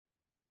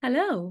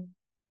Hello.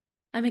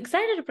 I'm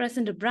excited to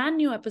present a brand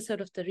new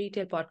episode of the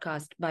Retail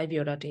Podcast by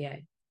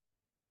View.ai.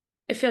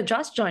 If you're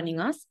just joining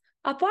us,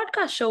 our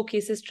podcast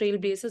showcases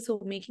trailblazers who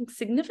are making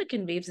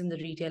significant waves in the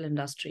retail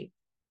industry.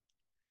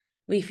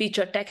 We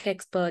feature tech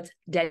experts,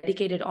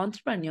 dedicated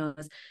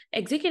entrepreneurs,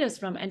 executives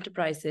from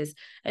enterprises,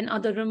 and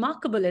other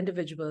remarkable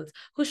individuals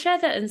who share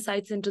their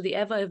insights into the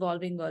ever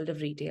evolving world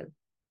of retail.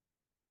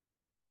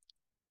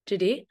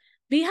 Today,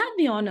 we have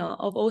the honor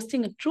of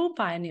hosting a true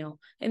pioneer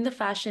in the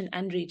fashion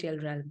and retail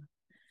realm.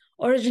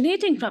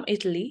 Originating from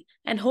Italy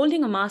and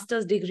holding a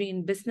master's degree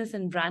in business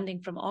and branding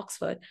from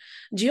Oxford,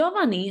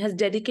 Giovanni has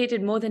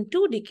dedicated more than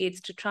 2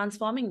 decades to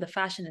transforming the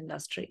fashion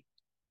industry.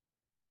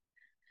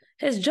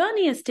 His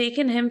journey has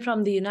taken him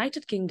from the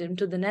United Kingdom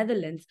to the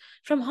Netherlands,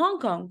 from Hong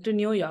Kong to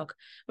New York,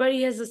 where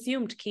he has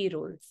assumed key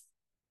roles.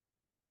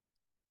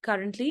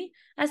 Currently,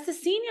 as the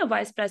Senior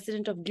Vice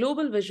President of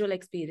Global Visual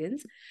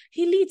Experience,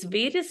 he leads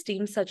various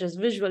teams such as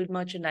visual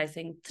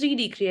merchandising,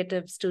 3D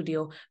creative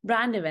studio,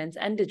 brand events,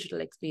 and digital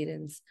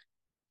experience.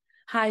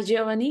 Hi,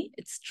 Giovanni.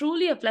 It's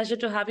truly a pleasure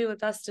to have you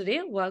with us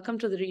today. Welcome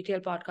to the Retail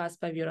Podcast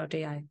by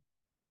View.ai.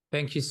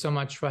 Thank you so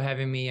much for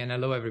having me, and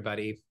hello,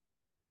 everybody.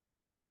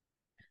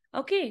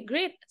 Okay,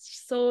 great.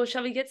 So,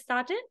 shall we get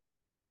started?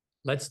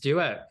 Let's do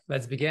it.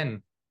 Let's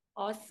begin.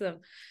 Awesome.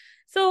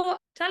 So,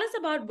 tell us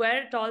about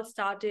where it all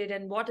started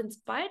and what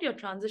inspired your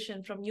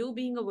transition from you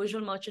being a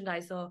visual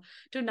merchandiser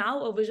to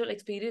now a visual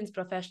experience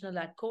professional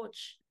at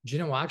Coach. Do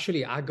you know,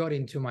 actually, I got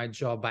into my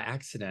job by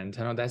accident.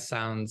 I know that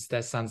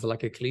sounds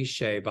like a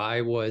cliche, but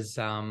I was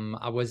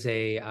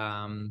a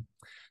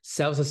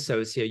sales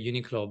associate at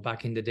Uniqlo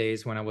back in the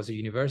days when I was at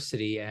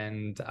university,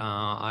 and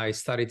I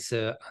started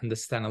to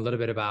understand a little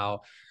bit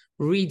about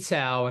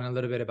retail and a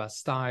little bit about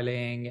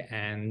styling.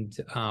 And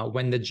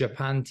when the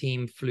Japan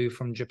team flew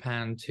from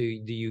Japan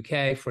to the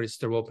UK for its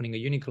store opening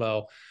at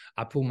Uniqlo,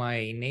 I put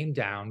my name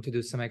down to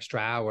do some extra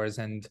hours,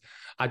 and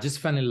I just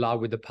fell in love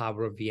with the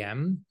power of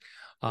VM.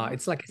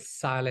 It's like a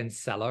silent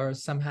seller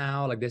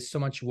somehow. Like there's so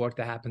much work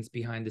that happens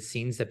behind the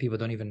scenes that people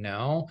don't even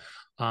know.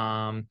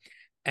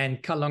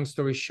 And cut long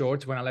story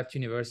short, when I left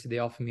university, they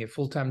offered me a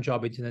full-time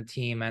job into the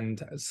team,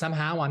 and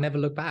somehow I never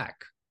looked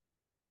back.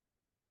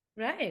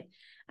 Right.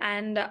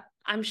 And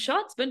I'm sure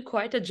it's been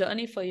quite a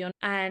journey for you.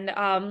 And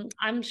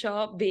I'm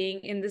sure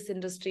being in this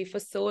industry for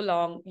so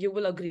long, you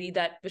will agree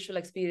that visual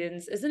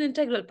experience is an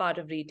integral part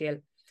of retail.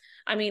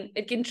 I mean,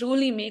 it can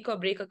truly make or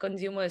break a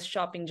consumer's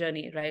shopping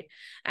journey, right?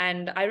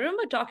 And I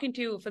remember talking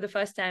to you for the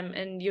first time,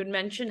 and you'd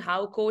mentioned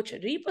how Coach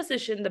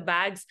repositioned the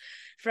bags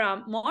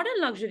from modern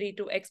luxury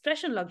to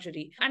expression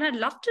luxury. And I'd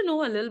love to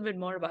know a little bit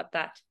more about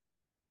that.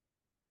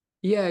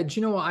 Yeah, do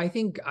you know what? I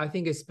think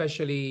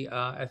especially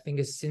I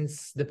think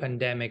since the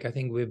pandemic, I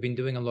think we've been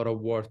doing a lot of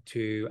work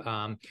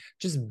to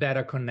just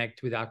better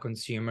connect with our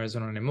consumers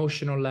on an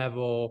emotional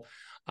level,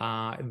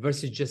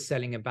 versus just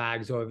selling a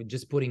bags or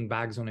just putting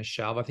bags on a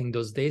shelf. I think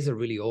those days are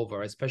really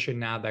over, especially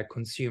now that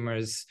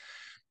consumers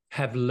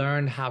have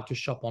learned how to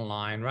shop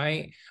online,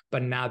 right?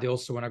 But now they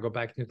also want to go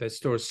back into the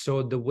stores.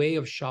 So the way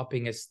of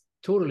shopping has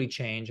totally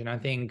changed. And I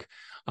think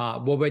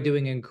what we're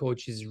doing in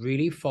Coach is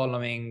really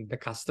following the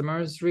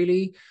customers,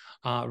 really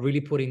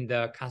putting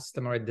the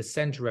customer at the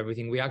center of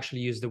everything. We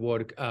actually use the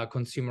word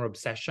consumer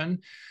obsession.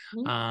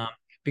 Mm-hmm.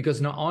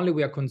 Because not only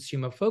we are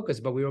consumer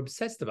focused, but we're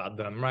obsessed about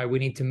them, right? We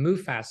need to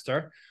move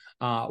faster.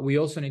 We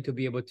also need to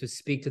be able to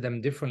speak to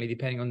them differently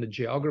depending on the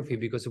geography,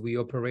 because we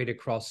operate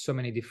across so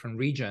many different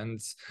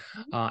regions,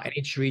 and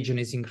each region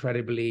is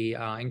incredibly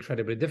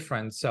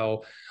different.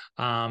 So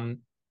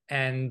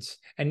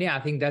and yeah,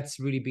 I think that's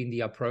really been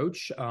the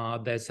approach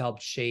that's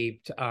helped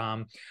shape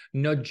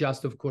not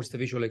just, of course, the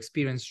visual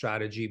experience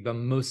strategy, but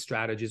most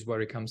strategies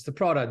where it comes to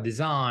product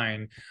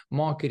design,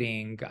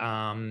 marketing,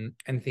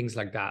 and things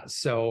like that.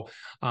 So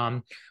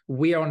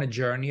we are on a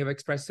journey of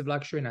expressive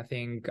luxury, and I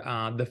think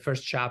the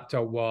first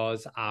chapter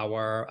was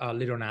our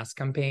Little Nas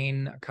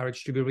campaign,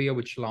 Courage to be Real,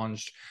 which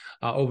launched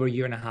over a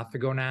year and a half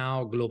ago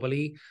now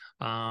globally.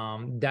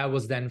 That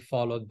was then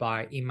followed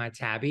by In My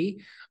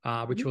Tabby,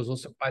 which was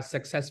also quite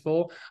successful.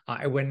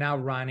 And we're now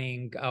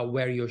running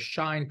Wear Your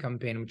Shine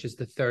campaign, which is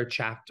the third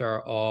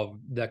chapter of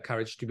the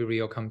Courage to be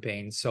Real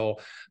campaign. So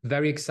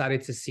very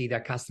excited to see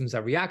that customers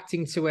are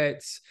reacting to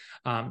it,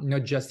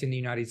 not just in the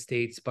United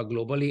States, but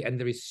globally. And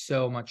there is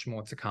so much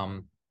more to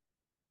come.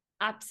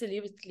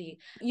 Absolutely.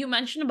 You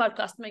mentioned about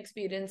customer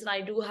experience, and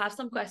I do have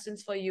some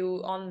questions for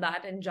you on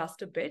that in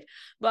just a bit.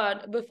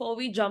 But before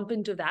we jump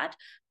into that,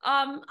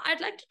 I'd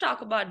like to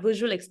talk about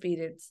visual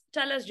experience.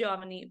 Tell us,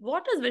 Giovanni,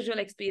 what is visual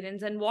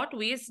experience and what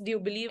ways do you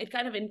believe it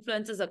kind of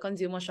influences a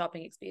consumer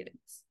shopping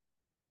experience?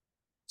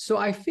 So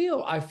I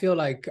feel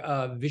like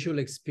visual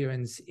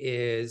experience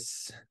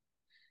is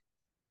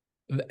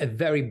a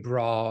very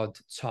broad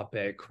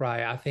topic,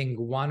 right? I think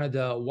one of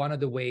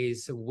the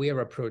ways we're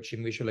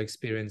approaching visual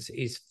experience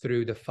is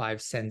through the five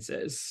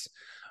senses.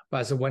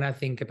 Right. So when I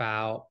think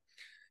about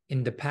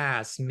in the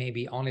past,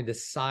 maybe only the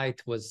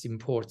sight was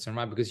important,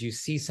 right? Because you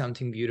see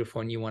something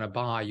beautiful and you want to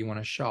buy, you want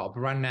to shop.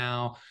 Right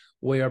now,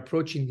 we're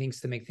approaching things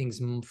to make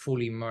things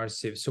fully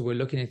immersive. So we're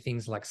looking at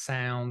things like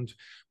sound,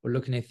 we're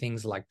looking at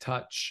things like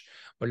touch,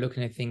 we're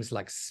looking at things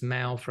like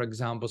smell, for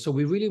example. So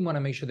we really want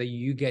to make sure that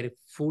you get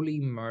fully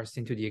immersed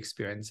into the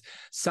experience.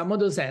 Some of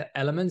those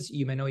elements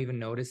you may not even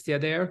notice they're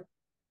there,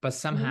 but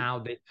somehow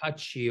they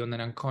touch you on an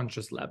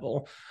unconscious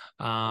level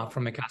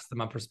from a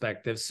customer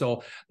perspective.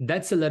 So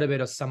that's a little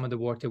bit of some of the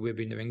work that we've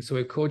been doing. So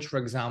at Coach, for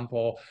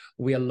example,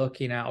 we are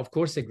looking at, of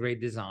course, a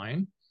great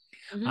design,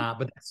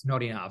 but that's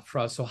not enough for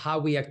us. So how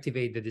we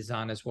activate the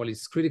design as well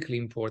is critically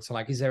important. So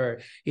like, is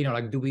there,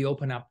 like, do we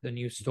open up the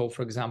new store,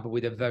 for example,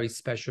 with a very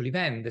special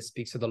event that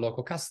speaks to the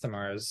local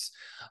customers?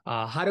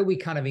 How do we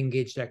kind of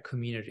engage that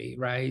community,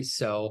 right?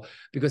 So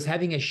because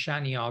having a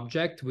shiny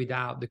object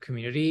without the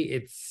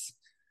community,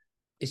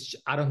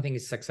 I don't think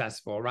it's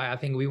successful, right? I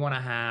think we want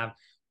to have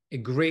a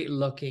great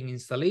looking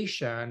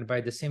installation, but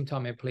at the same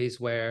time, a place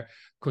where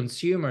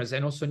consumers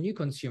and also new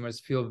consumers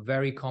feel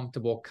very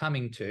comfortable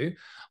coming to,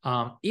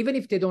 even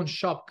if they don't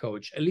shop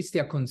Coach, at least they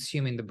are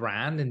consuming the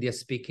brand and they're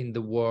speaking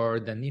the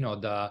word and,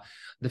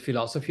 the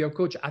philosophy of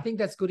Coach. I think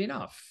that's good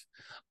enough.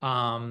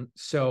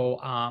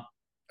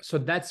 So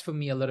that's for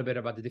me a little bit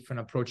about the different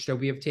approach that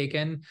we have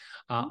taken.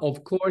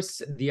 Of course,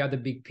 the other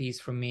big piece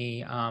for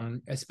me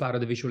as part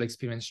of the visual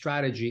experience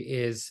strategy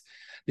is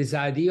this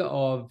idea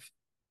of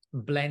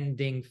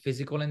blending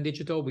physical and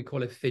digital. We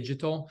call it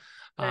phygital,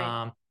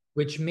 right.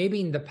 Which maybe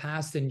in the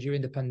past and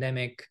during the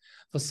pandemic,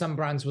 for some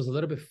brands was a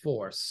little bit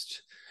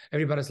forced.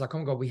 Everybody's like, oh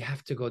my God, we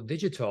have to go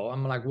digital.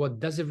 I'm like, well,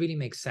 does it really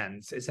make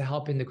sense? Is it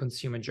helping the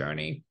consumer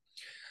journey?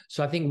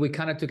 So I think we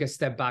kind of took a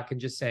step back and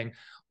just saying,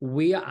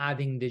 we are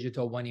adding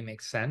digital when it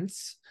makes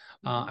sense.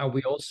 And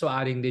we also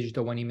adding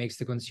digital when it makes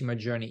the consumer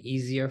journey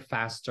easier,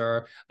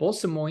 faster, but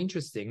also more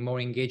interesting, more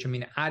engaged. I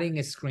mean, adding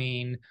a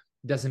screen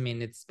doesn't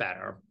mean it's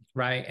better,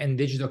 right? And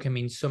digital can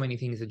mean so many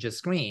things that just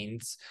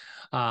screens.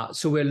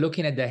 So we're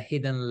looking at the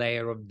hidden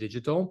layer of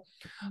digital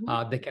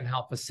that can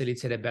help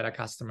facilitate a better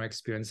customer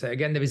experience.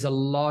 Again, there is a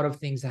lot of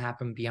things that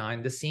happen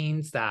behind the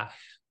scenes that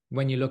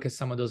when you look at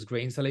some of those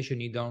great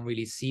installations, you don't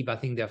really see, but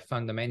I think they're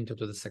fundamental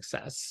to the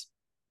success.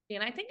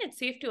 And I think it's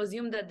safe to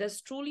assume that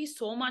there's truly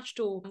so much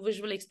to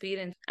visual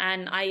experience.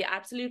 And I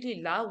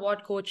absolutely love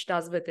what Coach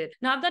does with it.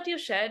 Now that you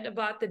shared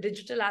about the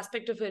digital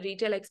aspect of a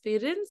retail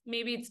experience,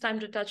 maybe it's time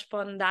to touch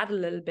upon that a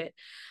little bit.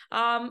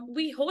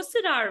 We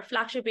hosted our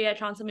flagship AI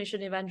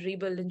transformation event,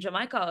 Rebuild, in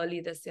Jamaica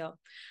early this year.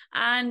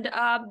 And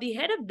the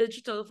head of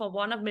digital for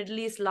one of Middle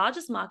East's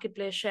largest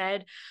marketplace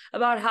shared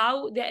about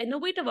how their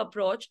innovative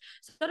approach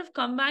sort of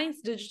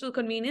combines digital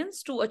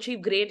convenience to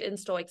achieve great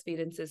in-store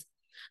experiences.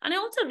 And I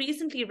also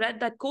recently read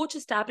that Coach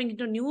is tapping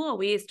into newer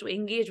ways to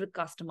engage with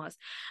customers.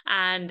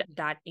 And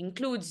that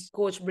includes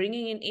Coach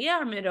bringing in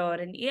AR Mirror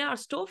and AR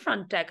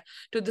storefront tech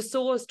to the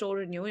Soho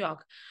store in New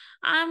York.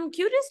 I'm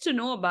curious to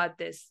know about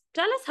this.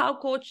 Tell us how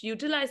Coach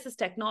utilizes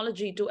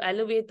technology to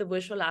elevate the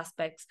visual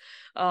aspects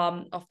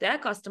of their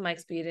customer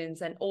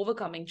experience and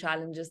overcoming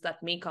challenges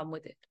that may come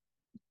with it.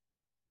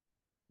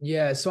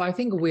 Yeah, so I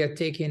think we are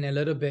taking a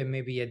little bit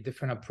maybe a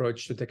different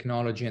approach to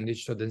technology and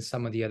digital than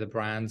some of the other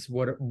brands.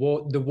 What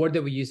the word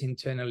that we use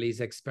internally is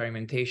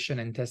experimentation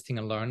and testing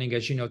and learning.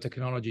 As you know,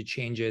 technology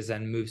changes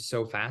and moves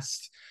so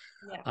fast.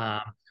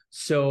 Yeah.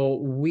 So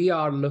we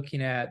are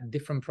looking at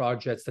different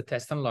projects to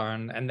test and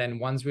learn. And then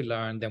once we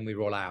learn, then we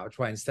roll out,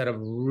 right? Instead of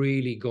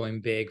really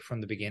going big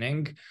from the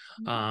beginning.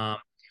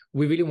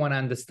 We really want to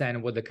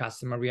understand what the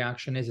customer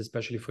reaction is,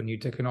 especially for new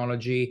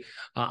technology.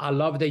 I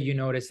love that you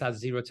noticed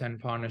that 010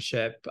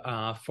 partnership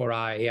for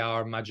our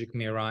AR Magic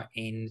Mirror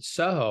in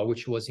Soho,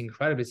 which was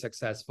incredibly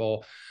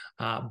successful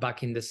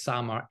back in the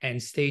summer.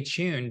 And stay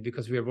tuned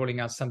because we're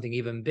rolling out something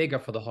even bigger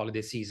for the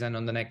holiday season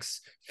on the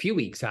next few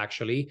weeks,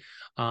 actually,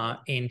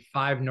 in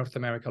 5 North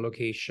America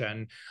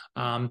locations.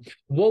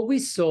 What we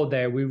saw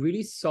there, we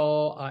really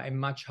saw a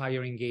much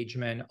higher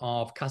engagement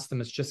of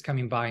customers just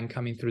coming by and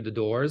coming through the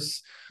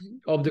doors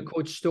of the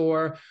Coach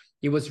store.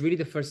 It was really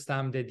the first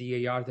time that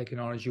the AR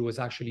technology was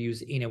actually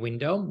used in a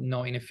window,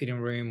 not in a fitting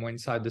room or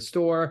inside the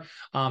store.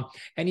 And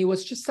it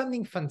was just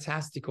something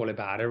fantastical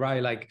about it,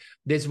 right? Like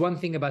there's one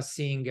thing about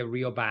seeing a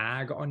real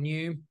bag on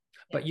you,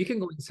 but you can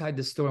go inside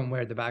the store and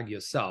wear the bag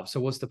yourself. So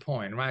what's the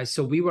point, right?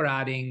 So we were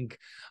adding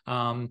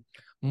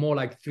more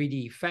like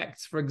 3D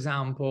effects, for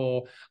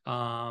example.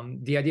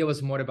 The idea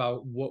was more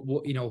about what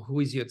who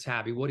is your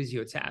tabby? What is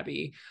your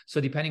tabby? So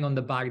depending on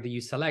the bag that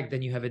you select,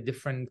 then you have a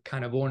different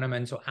kind of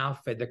ornament or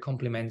outfit that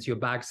complements your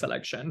bag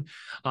selection.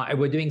 And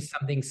we're doing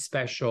something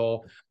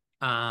special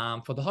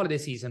for the holiday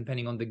season,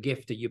 depending on the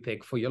gift that you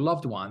pick for your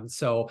loved one.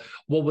 So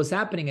what was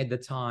happening at the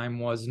time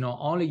was not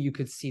only you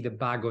could see the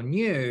bag on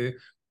you,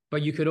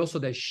 but you could also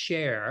then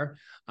share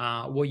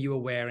what you were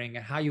wearing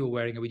and how you were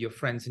wearing it with your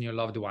friends and your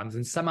loved ones.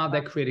 And somehow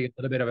that created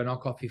a little bit of a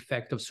knockoff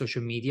effect of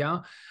social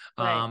media.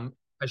 Right.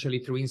 especially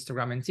through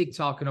Instagram and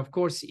TikTok. And of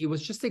course, it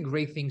was just a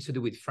great thing to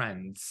do with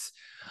friends.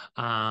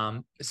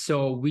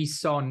 So we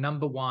saw,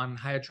 number one,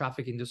 higher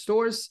traffic in the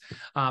stores.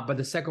 But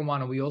the second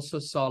one, we also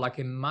saw like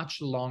a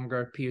much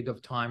longer period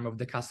of time of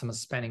the customer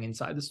spending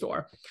inside the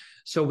store.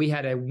 So we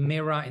had a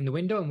mirror in the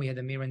window and we had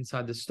a mirror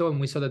inside the store, and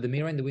we saw that the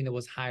mirror in the window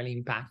was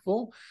highly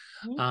impactful.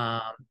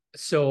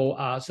 So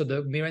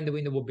the mirror in the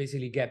window will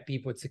basically get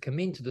people to come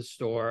into the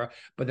store,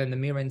 but then the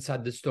mirror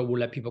inside the store will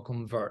let people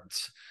convert.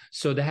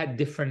 So they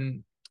had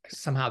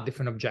somehow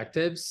different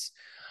objectives.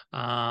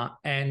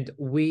 And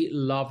we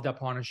love that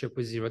partnership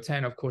with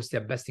Zero10. Of course, they're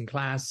best in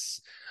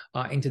class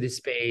into this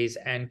space,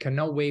 and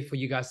cannot wait for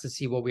you guys to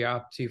see what we are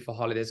up to for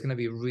holiday. It's going to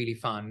be really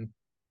fun.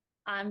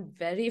 I'm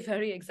very,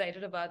 very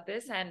excited about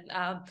this.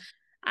 Yeah,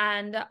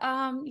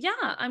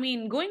 I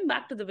mean, going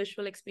back to the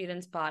visual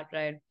experience part,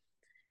 right?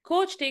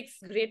 Coach takes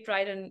great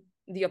pride in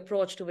the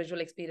approach to visual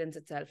experience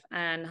itself.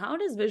 And how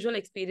does visual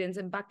experience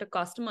impact a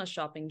customer's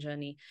shopping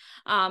journey?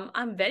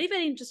 I'm very,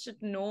 very interested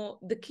to know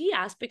the key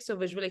aspects of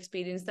visual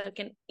experience that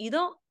can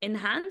either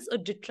enhance or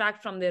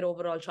detract from their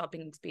overall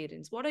shopping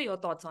experience. What are your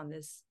thoughts on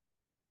this?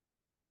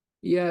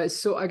 Yeah,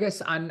 so I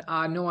guess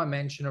I know I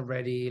mentioned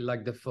already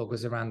like the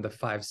focus around the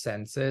five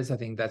senses. I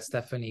think that's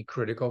definitely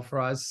critical for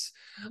us.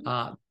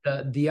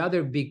 The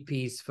other big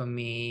piece for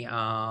me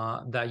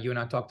that you and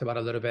I talked about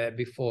a little bit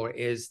before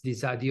is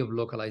this idea of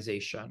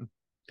localization.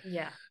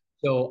 Yeah.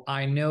 So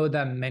I know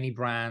that many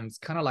brands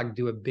kind of like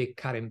do a big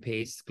cut and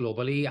paste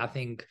globally. I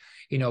think,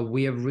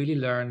 we have really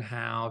learned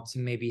how to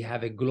maybe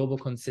have a global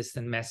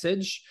consistent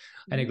message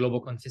and a global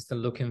consistent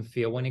look and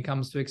feel when it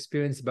comes to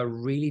experience, but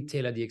really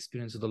tailor the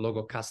experience to the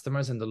local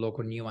customers and the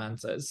local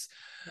nuances.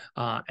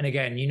 And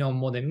again, you know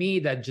more than me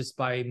that just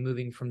by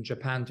moving from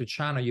Japan to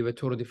China, you have a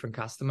totally different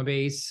customer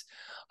base.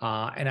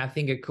 And I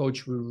think a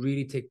coach will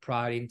really take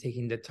pride in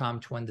taking the time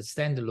to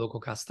understand the local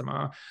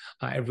customer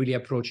and really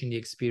approaching the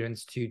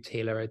experience to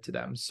tailor it to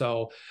them.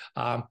 So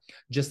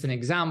just an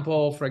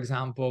example, for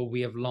example,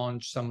 we have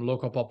launched some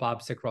local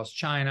pop-ups across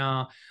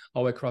China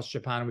or across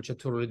Japan, which are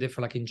totally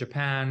different. Like in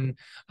Japan,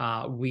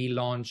 we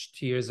launched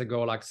 2 years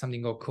ago, like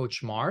something called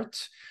Coach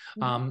Mart,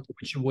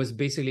 which was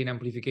basically an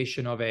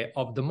amplification of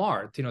the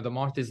Mart. The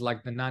Mart is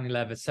like the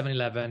 9-11,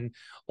 7-Eleven,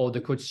 or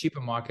the Coach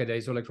supermarket that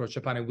is all across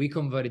Japan. And we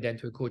converted that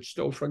into a Coach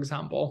store, for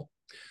example.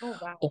 Oh,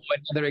 wow. Or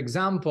another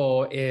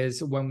example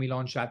is when we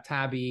launched at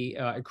Tabby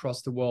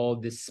across the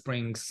world this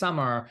spring,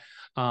 summer,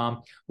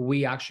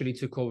 we actually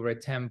took over a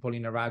temple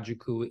in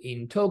Harajuku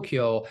in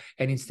Tokyo.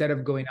 And instead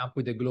of going up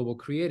with a global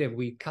creative,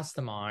 we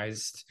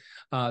customized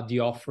the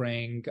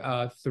offering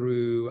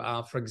through,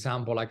 for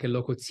example, like a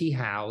local tea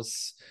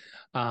house,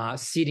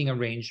 seating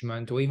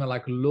arrangement, or even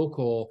like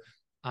local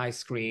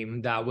ice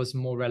cream that was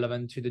more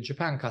relevant to the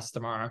Japan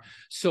customer.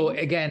 So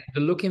again,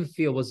 the look and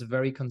feel was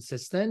very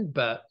consistent,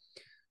 but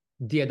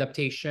the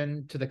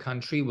adaptation to the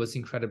country was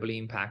incredibly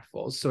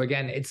impactful. So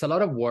again, it's a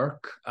lot of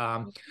work,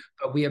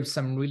 but we have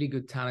some really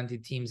good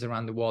talented teams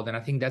around the world. And I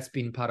think that's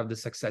been part of the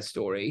success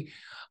story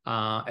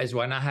as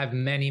well. And I have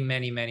many,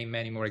 many, many,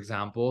 many more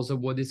examples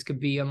of what this could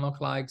be and look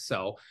like.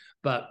 So,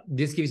 but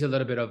this gives a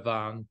little bit of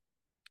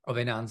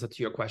an answer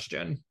to your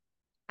question.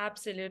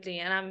 Absolutely.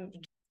 And I'm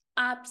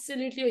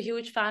absolutely a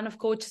huge fan of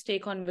Coach's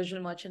take on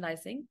visual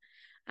merchandising.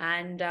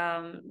 And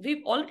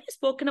we've already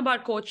spoken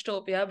about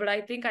Coachtopia, but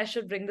I think I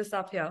should bring this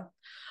up here.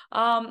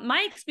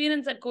 My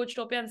experience at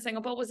Coachtopia in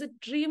Singapore was a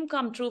dream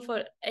come true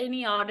for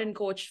any ardent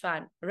Coach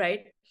fan,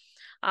 right?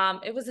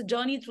 It was a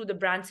journey through the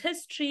brand's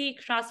history,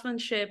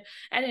 craftsmanship,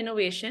 and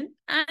innovation.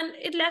 And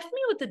it left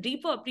me with a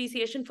deeper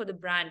appreciation for the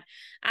brand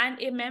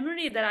and a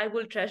memory that I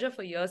will treasure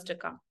for years to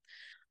come.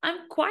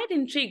 I'm quite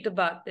intrigued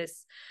about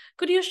this.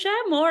 Could you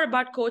share more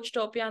about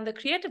Coachtopia and the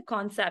creative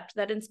concept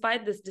that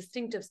inspired this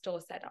distinctive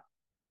store setup?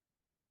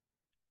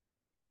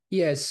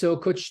 Yeah, so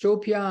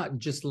Coachtopia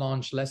just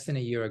launched less than a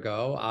year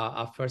ago.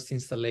 Our first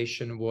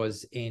installation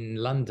was in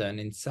London,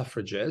 in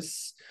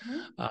Suffrages,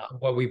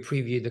 where we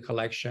previewed the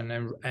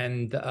collection,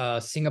 and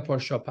Singapore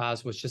Shop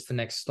House was just the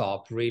next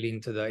stop, really,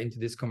 into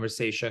this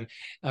conversation.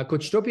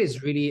 Coachtopia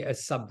is really a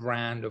sub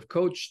brand of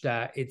Coach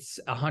that it's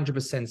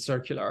 100%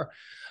 circular.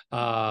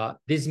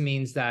 This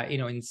means that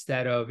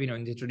instead of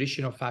in the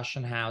traditional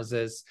fashion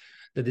houses,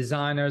 the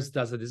designers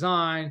does the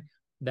design.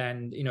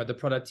 Then the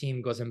product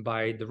team goes and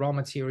buy the raw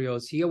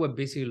materials. Here we're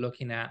basically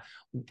looking at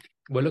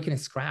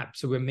scrap.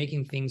 So we're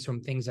making things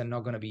from things that are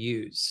not going to be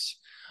used.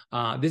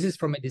 This is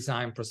from a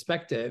design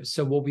perspective.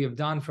 So what we have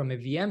done from a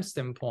VM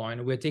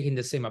standpoint, we're taking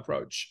the same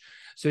approach.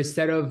 So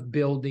instead of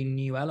building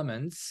new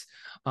elements,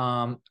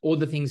 all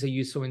the things that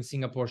you saw in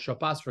Singapore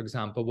Shop House, for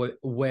example,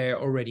 were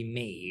already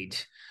made.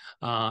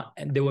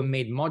 And they were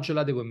made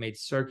modular, they were made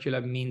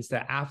circular, means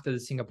that after the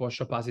Singapore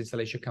Shop House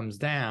installation comes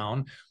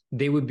down,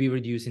 they would be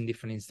reduced in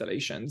different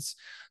installations.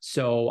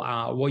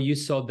 So what you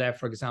saw there,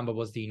 for example,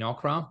 was the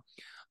Inokra.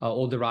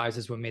 All the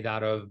risers were made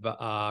out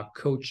of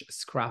Coach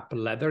scrap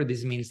leather.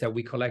 This means that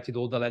we collected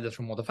all the leathers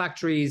from all the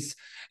factories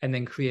and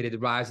then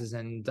created risers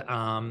and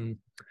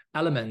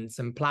elements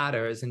and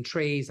platters and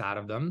trays out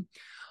of them.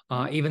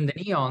 Even the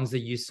neons that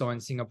you saw in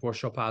Singapore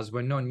Shop House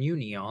were not new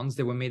neons.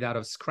 They were made out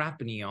of scrap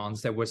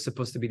neons that were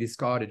supposed to be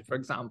discarded, for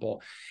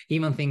example.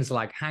 Even things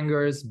like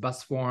hangers,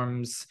 bus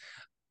forms,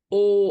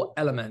 all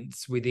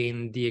elements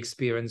within the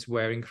experience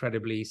were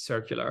incredibly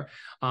circular.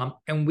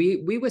 And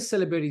we were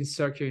celebrating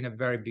circular in a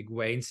very big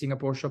way in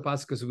Singapore Shop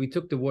House, because we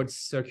took the word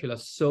circular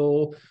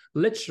so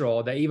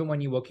literal that even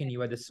when you walk in, you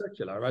had the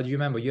circular, right? You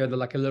remember you had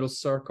like a little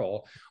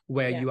circle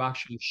where you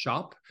actually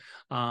shop.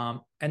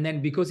 And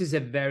then because it's a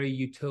very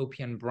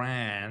utopian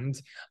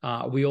brand,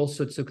 we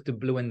also took the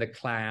blue and the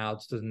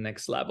clouds to the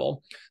next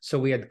level. So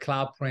we had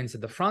cloud prints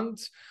at the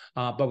front,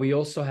 but we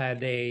also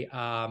had a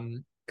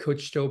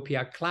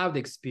Coachtopia cloud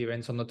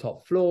experience on the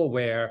top floor,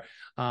 where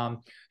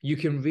you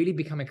can really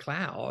become a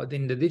cloud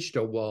in the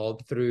digital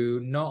world through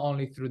not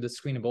only through the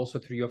screen but also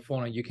through your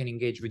phone, and you can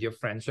engage with your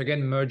friends. So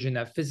again, merging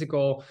that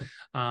physical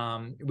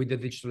with the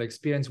digital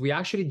experience. We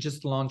actually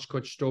just launched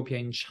Coachtopia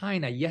in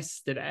China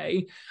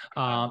yesterday.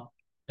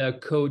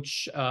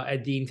 Coach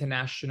at the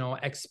International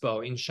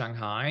Expo in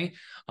Shanghai,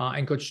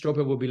 and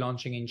Coachtopia will be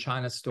launching in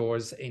China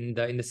stores in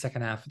the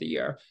second half of the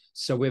year.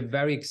 So we're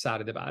very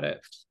excited about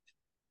it.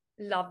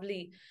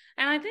 Lovely.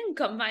 And I think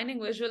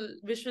combining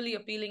visually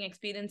appealing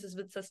experiences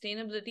with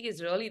sustainability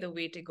is really the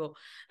way to go.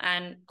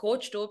 And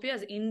Coachtopia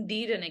is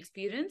indeed an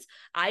experience.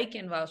 I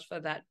can vouch for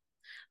that.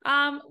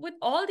 With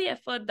all the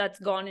effort that's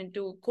gone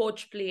into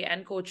Coach Play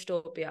and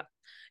Coachtopia,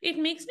 it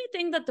makes me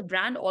think that the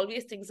brand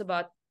always thinks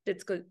about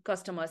its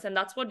customers, and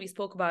that's what we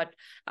spoke about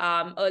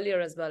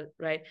earlier as well,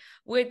 right?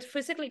 With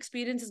physical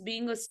experiences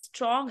being a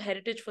strong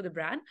heritage for the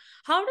brand,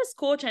 how does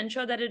Coach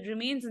ensure that it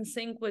remains in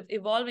sync with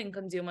evolving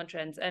consumer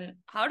trends, and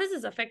how does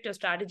this affect your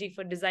strategy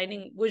for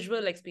designing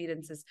visual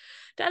experiences?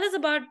 Tell us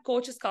about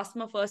Coach's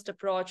customer first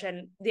approach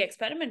and the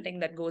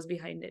experimenting that goes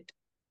behind it.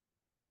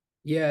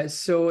 Yeah,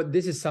 so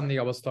this is something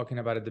I was talking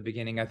about at the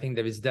beginning. I think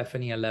there is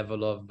definitely a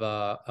level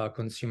of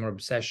consumer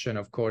obsession.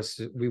 Of course,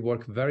 we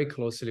work very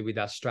closely with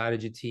our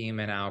strategy team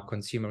and our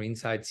consumer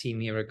insight team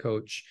here at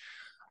Coach.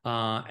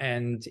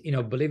 And,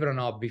 believe it or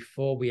not,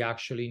 before we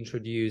actually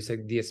introduced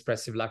the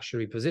expressive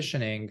luxury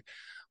positioning,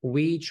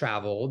 we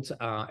traveled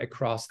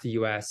across the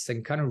US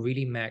and kind of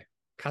really met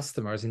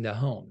customers in their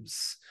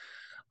homes.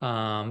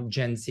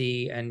 Gen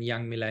Z and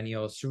young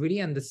millennials, to really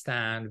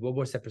understand what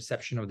was their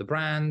perception of the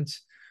brand.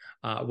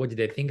 What did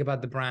they think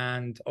about the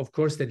brand? Of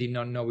course, they did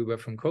not know we were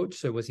from Coach,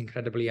 so it was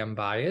incredibly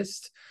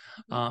unbiased.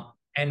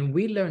 And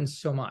we learned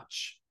so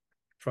much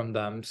from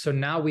them. So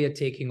now we are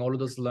taking all of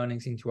those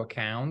learnings into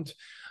account,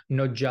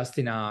 not just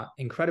in our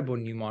incredible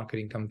new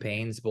marketing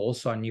campaigns, but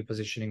also our new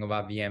positioning of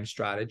our VM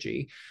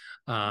strategy.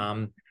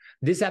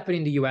 This happened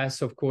in the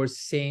US, of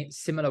course.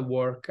 Similar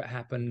work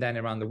happened then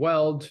around the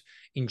world,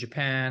 in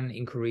Japan,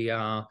 in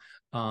Korea,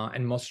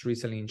 and most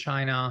recently in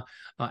China.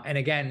 And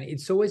again,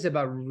 it's always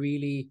about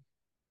really,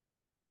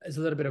 it's a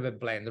little bit of a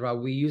blend, right?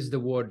 We use the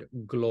word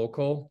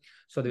glocal.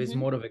 So there is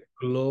more of a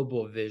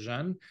global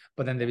vision,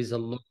 but then there is a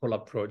local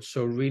approach.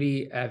 So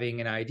really having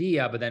an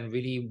idea, but then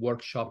really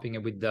workshopping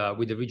it with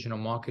the regional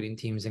marketing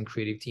teams and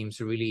creative teams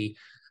to really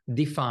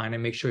define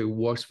and make sure it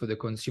works for the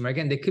consumer.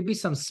 Again, there could be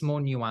some small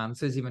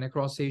nuances even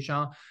across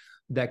Asia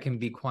that can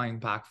be quite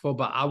impactful,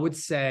 but I would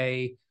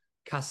say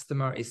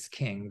customer is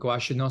king. Or I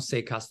should not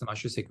say customer, I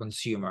should say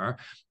consumer.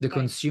 The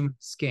consumer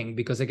is king,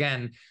 because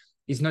again,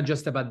 it's not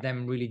just about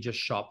them really just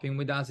shopping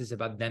with us. It's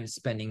about them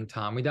spending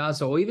time with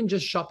us, or even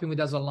just shopping with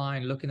us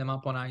online, looking them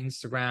up on our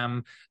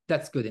Instagram.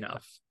 That's good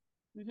enough.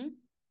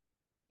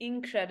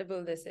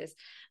 Incredible this is.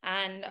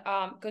 And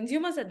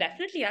consumers are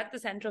definitely at the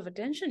center of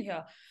attention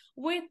here.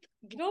 With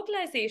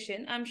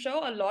globalization, I'm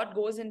sure a lot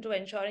goes into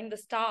ensuring the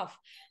staff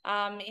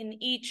in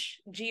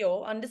each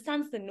geo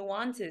understands the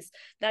nuances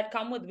that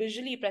come with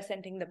visually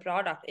presenting the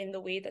product in the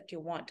way that you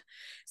want.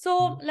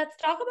 So let's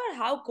talk about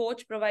how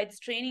Coach provides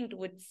training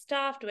to its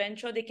staff to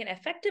ensure they can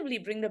effectively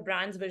bring the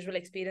brand's visual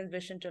experience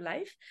vision to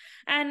life.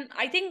 And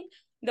I think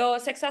the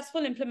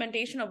successful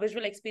implementation of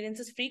visual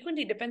experiences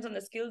frequently depends on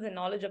the skills and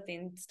knowledge of the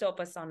in-store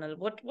personnel.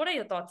 What are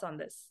your thoughts on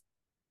this?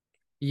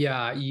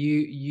 Yeah,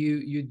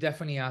 you're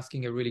definitely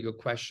asking a really good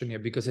question here,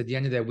 because at the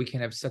end of the day, we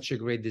can have such a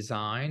great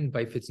design,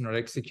 but if it's not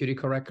executed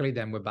correctly,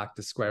 then we're back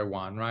to square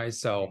one, right?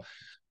 So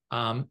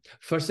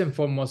first and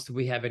foremost,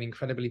 we have an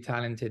incredibly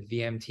talented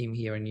VM team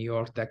here in New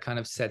York that kind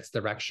of sets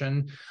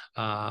direction.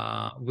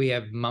 We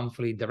have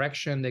monthly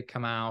direction that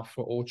come out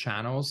for all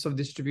channels of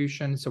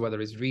distribution. So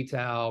whether it's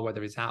retail,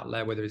 whether it's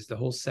outlet, whether it's the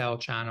wholesale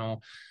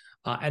channel.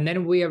 And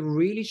then we have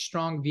really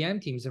strong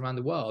VM teams around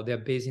the world. They're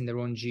based in their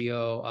own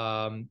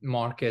geo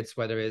markets,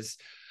 whether it's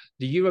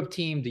the Europe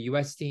team, the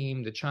US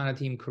team, the China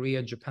team,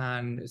 Korea,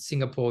 Japan,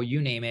 Singapore, you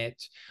name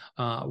it.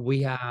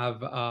 We have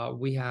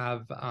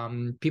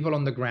people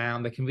on the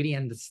ground that can really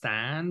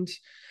understand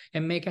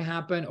and make it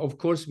happen. Of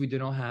course, we do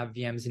not have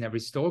VMs in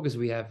every store because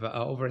we have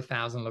over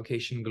 1,000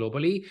 locations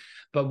globally.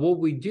 But what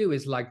we do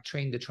is like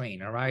train the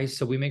trainer, right?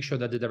 So we make sure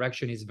that the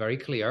direction is very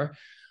clear.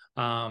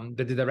 That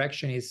the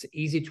direction is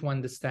easy to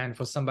understand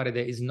for somebody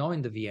that is not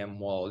in the VM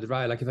world,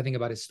 right? Like if I think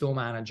about a store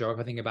manager, or if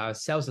I think about a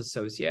sales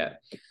associate,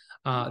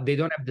 They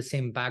don't have the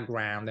same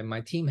background that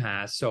my team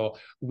has. So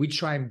we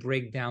try and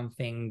break down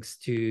things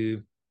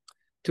to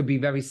be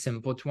very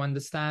simple to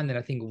understand. And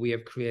I think we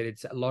have created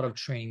a lot of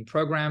training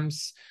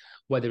programs,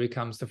 whether it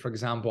comes to, for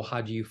example,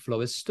 how do you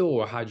flow a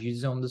store, how do you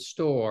zone the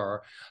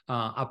store,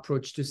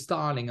 approach to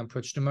styling,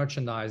 approach to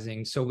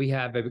merchandising. So we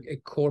have a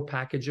core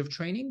package of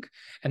training,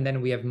 and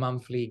then we have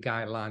monthly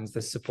guidelines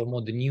that support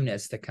more the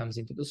newness that comes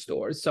into the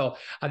stores. So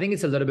I think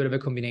it's a little bit of a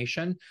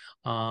combination.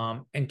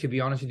 And to be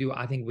honest with you,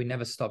 I think we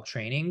never stop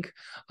training.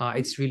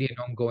 It's really an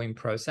ongoing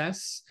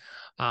process.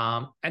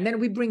 And then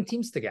we bring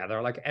teams together.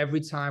 Like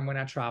every time when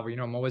I travel, you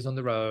know, I'm always on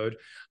the road.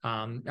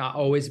 I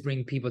always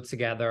bring people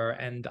together,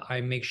 and I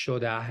make sure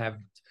that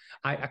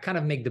I kind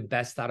of make the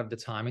best out of the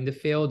time in the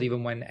field.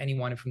 Even when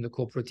anyone from the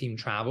corporate team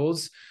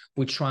travels,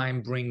 we try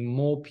and bring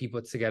more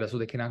people together so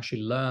they can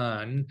actually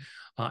learn.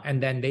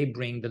 And then they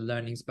bring the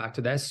learnings back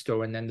to their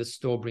store, and then the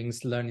store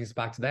brings learnings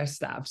back to their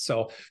staff.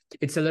 So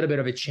it's a little bit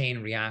of a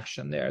chain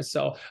reaction there.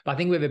 So but I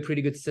think we have a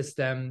pretty good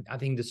system. I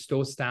think the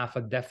store staff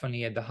are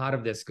definitely at the heart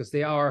of this, because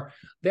they are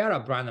our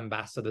brand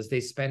ambassadors. They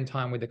spend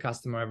time with the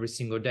customer every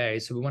single day.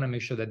 So we want to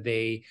make sure that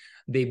they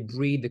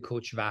breathe the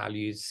Coach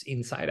values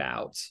inside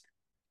out.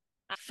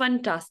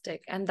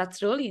 Fantastic. And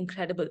that's really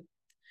incredible.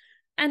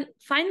 And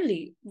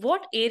finally,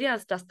 what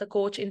areas does the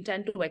Coach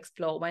intend to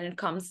explore when it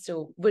comes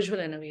to visual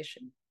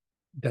innovation?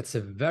 That's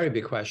a very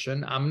big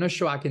question. I'm not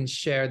sure I can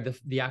share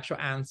the actual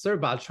answer,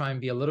 but I'll try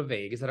and be a little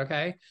vague. Is that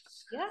okay?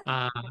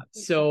 Yeah.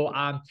 So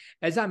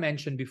as I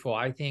mentioned before,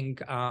 I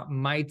think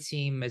my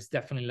team has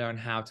definitely learned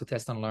how to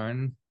test and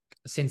learn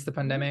since the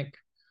pandemic.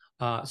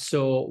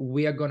 So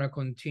we are going to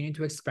continue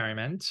to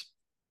experiment,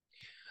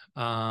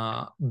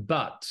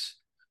 but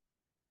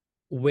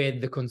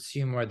with the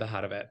consumer at the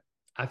heart of it.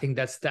 I think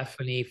that's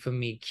definitely, for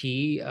me,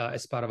 key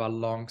as part of our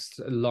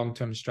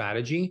long-term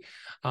strategy.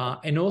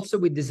 And also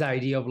with this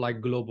idea of like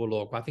global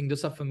local. I think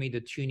those are, for me,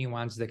 the two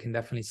nuances that can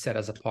definitely set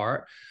us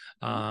apart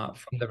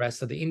from the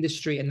rest of the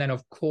industry. And then,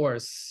 of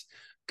course,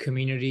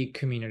 community.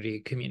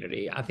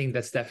 I think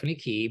that's definitely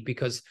key,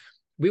 because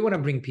we want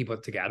to bring people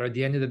together. At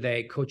the end of the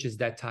day, Coach is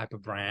that type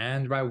of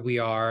brand, right? We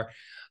are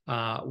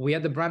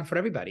the brand for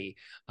everybody.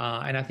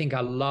 And I think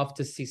I love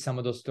to see some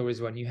of those stories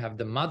when you have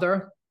the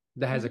mother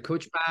that has a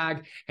Coach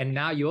bag, and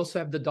now you also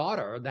have the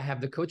daughter that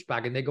have the Coach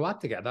bag, and they go out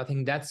together. I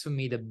think that's, for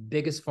me, the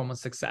biggest form of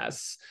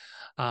success.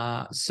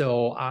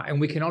 And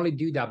we can only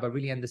do that by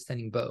really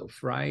understanding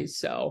both, right?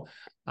 So,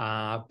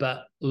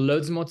 but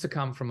loads more to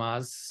come from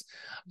us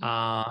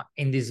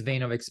in this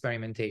vein of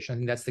experimentation. I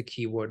think that's the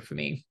key word for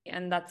me.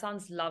 And that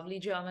sounds lovely,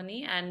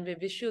 Giovanni. And we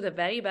wish you the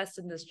very best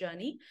in this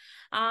journey.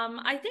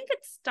 I think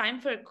it's time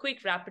for a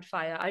quick rapid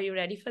fire. Are you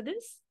ready for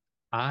this?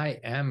 I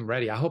am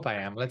ready. I hope I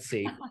am. Let's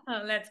see.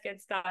 Let's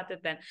get started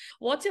then.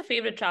 What's your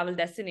favorite travel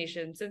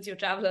destination, since you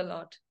travel a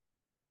lot?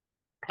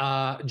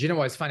 Do you know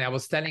what's funny? I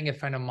was telling a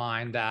friend of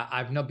mine that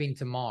I've not been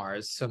to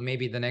Mars, so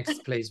maybe the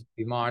next place would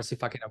be Mars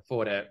if I can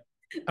afford it.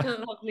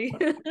 Lovely.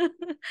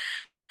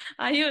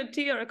 Are you a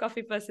tea or a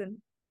coffee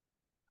person?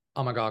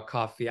 Oh my God,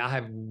 coffee. I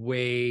have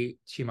way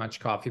too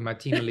much coffee. My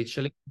team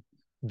literally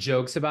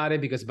jokes about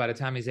it, because by the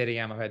time it's 8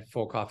 a.m., I've had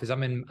 4 coffees.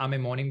 I'm a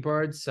morning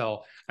bird.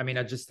 So, I mean,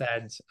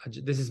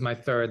 this is my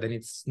third, and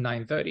it's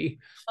 9:30.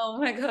 Oh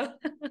my God.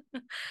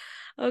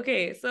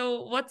 Okay.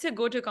 So what's your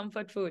go-to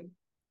comfort food?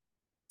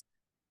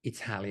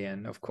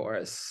 Italian, of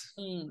course.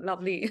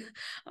 Lovely.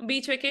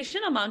 Beach vacation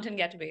or mountain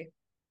getaway?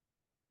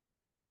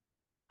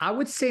 I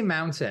would say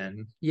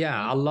mountain. Yeah,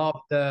 I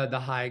love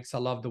the hikes. I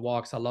love the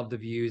walks. I love the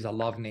views. I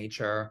love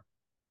nature.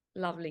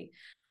 Lovely.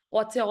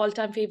 What's your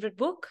all-time favorite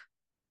book?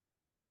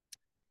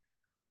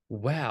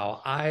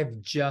 Well,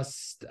 I've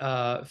just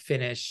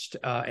finished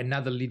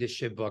another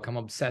leadership book. I'm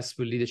obsessed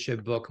with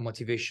leadership book,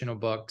 motivational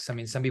books. I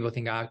mean, some people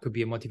think I could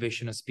be a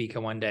motivational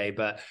speaker one day,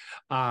 but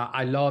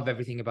I love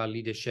everything about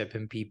leadership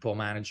and people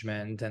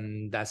management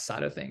and that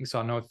side of things. So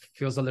I know it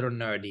feels a little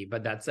nerdy,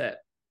 but that's it.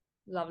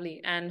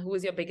 Lovely. And who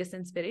is your biggest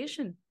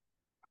inspiration?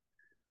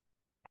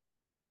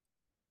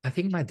 I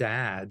think my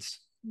dad.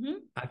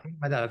 I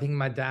think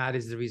my dad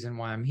is the reason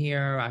why I'm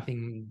here. I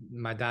think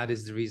my dad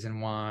is the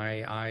reason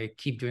why I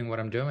keep doing what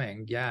I'm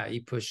doing. Yeah, he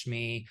pushed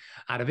me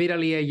out of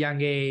Italy at a young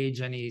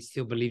age, and he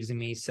still believes in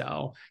me.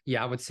 So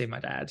yeah, I would say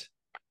my dad.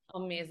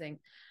 Amazing.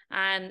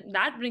 And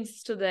that brings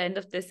us to the end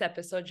of this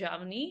episode,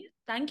 Giovanni.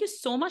 Thank you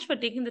so much for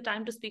taking the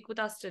time to speak with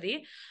us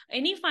today.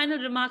 Any final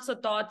remarks or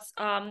thoughts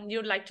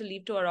you'd like to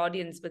leave to our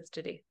audience with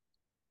today?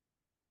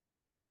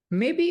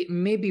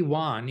 Maybe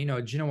one, do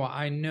you know what?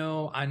 I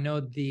know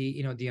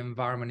the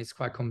environment is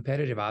quite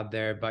competitive out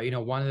there, but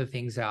one of the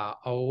things that I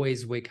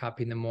always wake up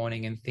in the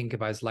morning and think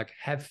about is like,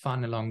 have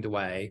fun along the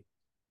way,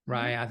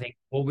 right? I think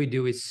what we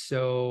do is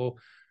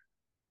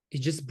it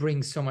just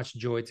brings so much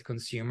joy to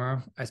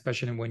consumer,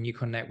 especially when you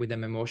connect with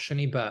them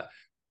emotionally, but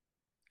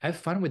have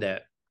fun with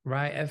it,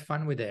 right? Have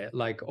fun with it,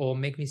 like, or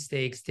make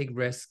mistakes, take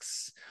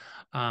risks,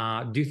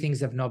 do things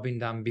that have not been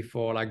done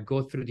before, like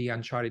go through the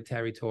uncharted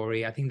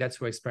territory. I think that's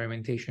where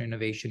experimentation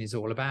innovation is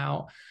all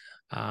about.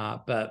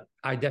 But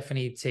I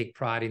definitely take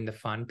pride in the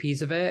fun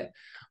piece of it.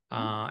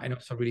 and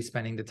also really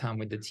spending the time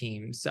with the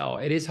team. So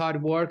it is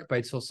hard work, but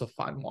it's also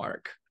fun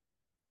work.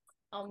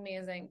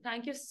 Amazing.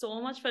 Thank you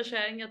so much for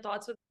sharing your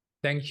thoughts with.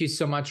 Thank you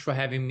so much for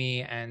having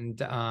me. And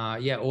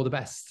yeah, all the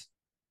best.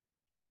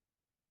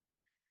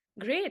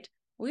 Great.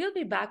 We'll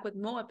be back with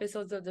more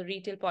episodes of the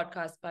Retail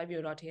Podcast by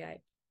Bureau.ai.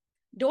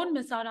 Don't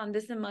miss out on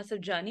this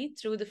immersive journey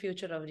through the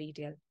future of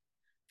retail.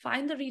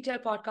 Find the Retail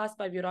Podcast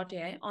by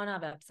Bureau.ai on our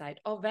website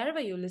or wherever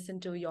you listen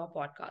to your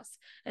podcasts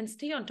and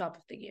stay on top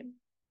of the game.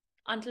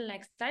 Until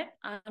next time,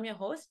 I'm your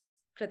host,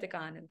 Kritika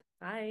Anand.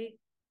 Bye.